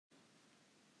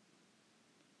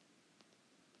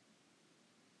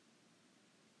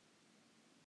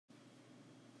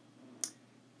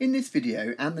In this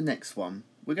video and the next one,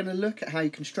 we're going to look at how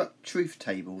you construct truth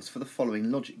tables for the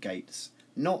following logic gates: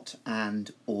 NOT,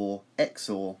 AND, OR,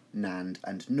 XOR, NAND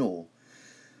and NOR.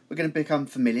 We're going to become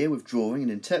familiar with drawing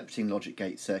and interpreting logic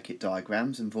gate circuit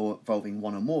diagrams involving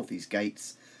one or more of these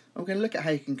gates, and we're going to look at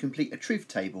how you can complete a truth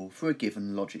table for a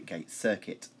given logic gate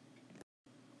circuit.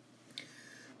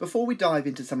 Before we dive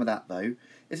into some of that though,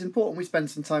 it's important we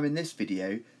spend some time in this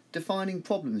video defining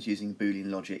problems using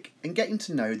Boolean logic and getting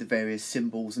to know the various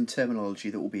symbols and terminology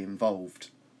that will be involved.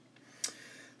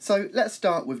 So let's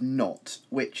start with NOT,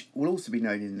 which will also be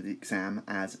known in the exam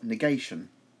as negation.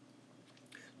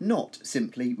 NOT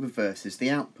simply reverses the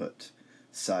output.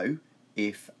 So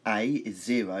if A is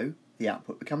 0, the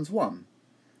output becomes 1.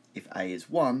 If A is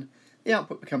 1, the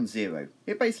output becomes 0.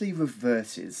 It basically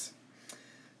reverses.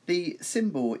 The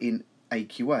symbol in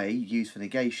AQA used for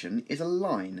negation is a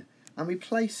line, and we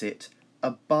place it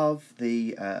above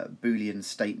the Boolean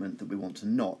statement that we want to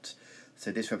not.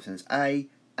 So this represents A,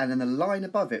 and then the line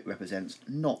above it represents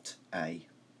not A.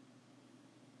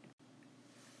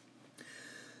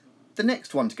 The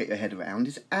next one to get your head around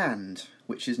is AND,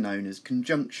 which is known as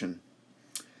conjunction.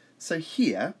 So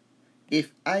here,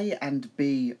 if A and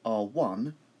B are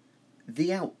 1,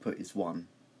 the output is 1.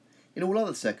 In all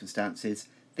other circumstances,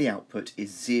 the output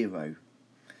is 0.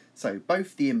 So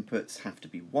both the inputs have to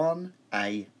be 1,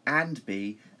 A and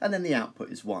B, and then the output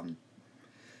is 1.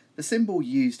 The symbol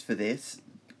used for this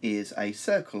is a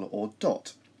circle or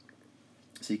dot.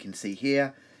 So you can see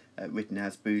here, written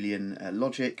as Boolean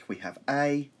logic, we have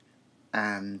A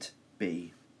and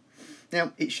B.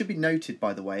 Now, it should be noted,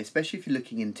 by the way, especially if you're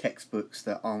looking in textbooks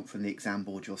that aren't from the exam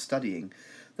board you're studying,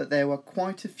 that there are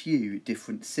quite a few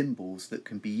different symbols that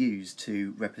can be used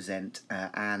to represent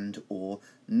and, or,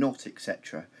 not,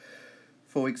 etc.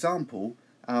 For example,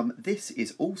 this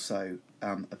is also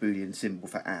a Boolean symbol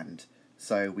for AND.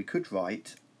 So we could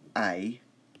write A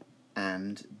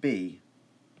and B.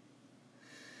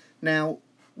 Now,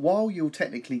 while you'll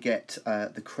technically get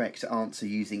the correct answer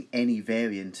using any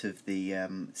variant of the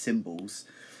symbols,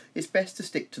 it's best to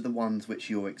stick to the ones which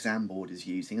your exam board is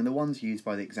using and the ones used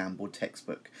by the exam board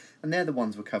textbook, and they're the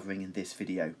ones we're covering in this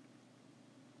video.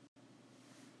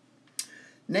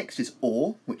 Next is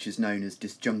OR, which is known as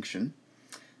disjunction.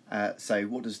 So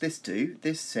what does this do?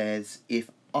 This says if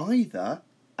either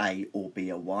A or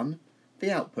B are 1,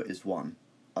 the output is 1,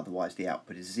 otherwise the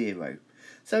output is 0.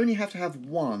 So only have to have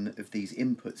one of these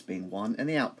inputs being 1 and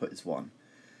the output is 1.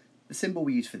 The symbol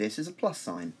we use for this is a plus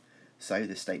sign. So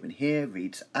this statement here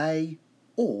reads A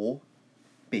or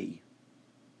B.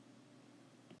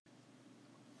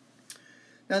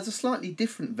 Now there's a slightly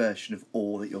different version of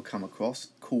OR that you'll come across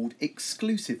called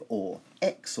exclusive OR,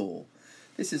 XOR.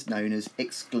 This is known as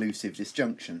exclusive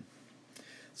disjunction.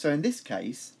 So in this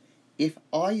case, if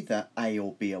either A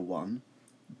or B are 1,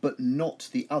 but not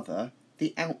the other,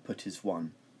 the output is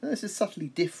 1. Now this is subtly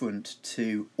different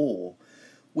to OR.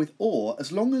 With OR,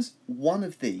 as long as one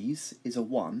of these is a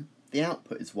 1, the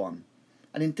output is 1.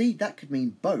 And indeed that could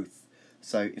mean both.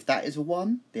 So if that is a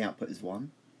 1, the output is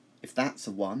 1. If that's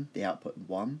a 1, the output is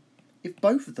 1. If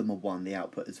both of them are 1, the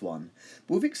output is 1.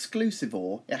 But with exclusive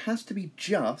OR, it has to be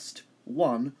just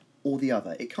one or the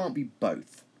other. It can't be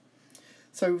both.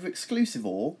 So with exclusive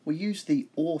OR, we use the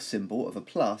OR symbol of a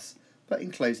plus, but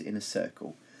enclose it in a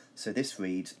circle. So this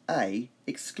reads A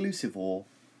exclusive OR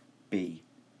B.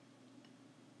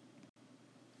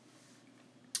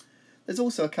 There's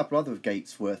also a couple other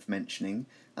gates worth mentioning,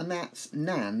 and that's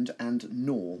NAND and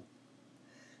NOR.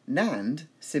 NAND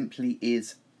simply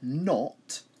is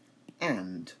not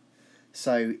AND.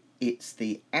 So it's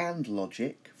the AND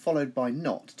logic followed by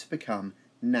not to become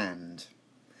NAND.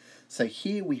 So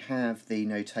here we have the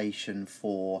notation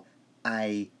for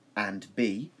A and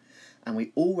B, and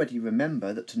we already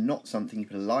remember that to not something you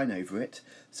put a line over it,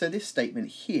 so this statement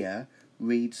here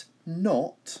reads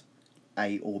not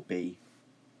A or B.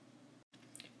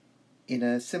 In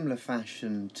a similar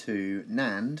fashion to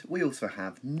NAND, we also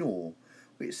have NOR,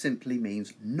 which simply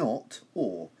means not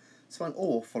OR. So an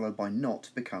OR followed by not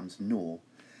becomes NOR.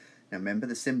 Now remember,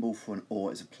 the symbol for an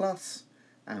OR is a plus,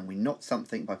 and we not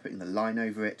something by putting the line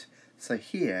over it. So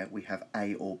here we have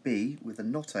A or B with a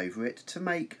not over it to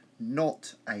make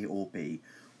not A or B,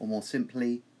 or more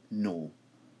simply, NOR.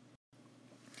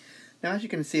 Now as you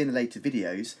can see in the later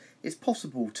videos, it's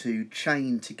possible to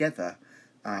chain together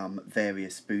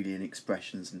various Boolean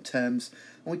expressions and terms,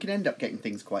 and we can end up getting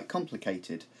things quite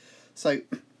complicated. So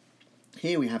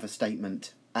here we have a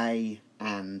statement A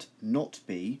and not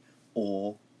B,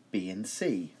 or B and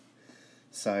C.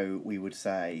 So we would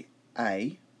say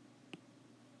A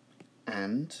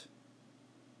and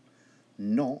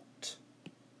not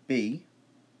B,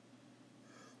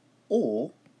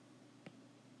 or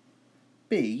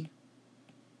B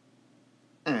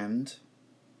and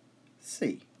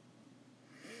C.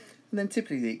 And then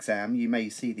typically in the exam you may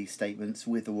see these statements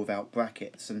with or without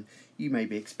brackets, and you may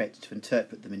be expected to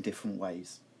interpret them in different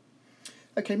ways.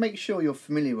 Okay, make sure you're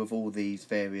familiar with all these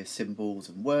various symbols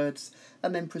and words,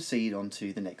 and then proceed on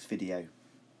to the next video.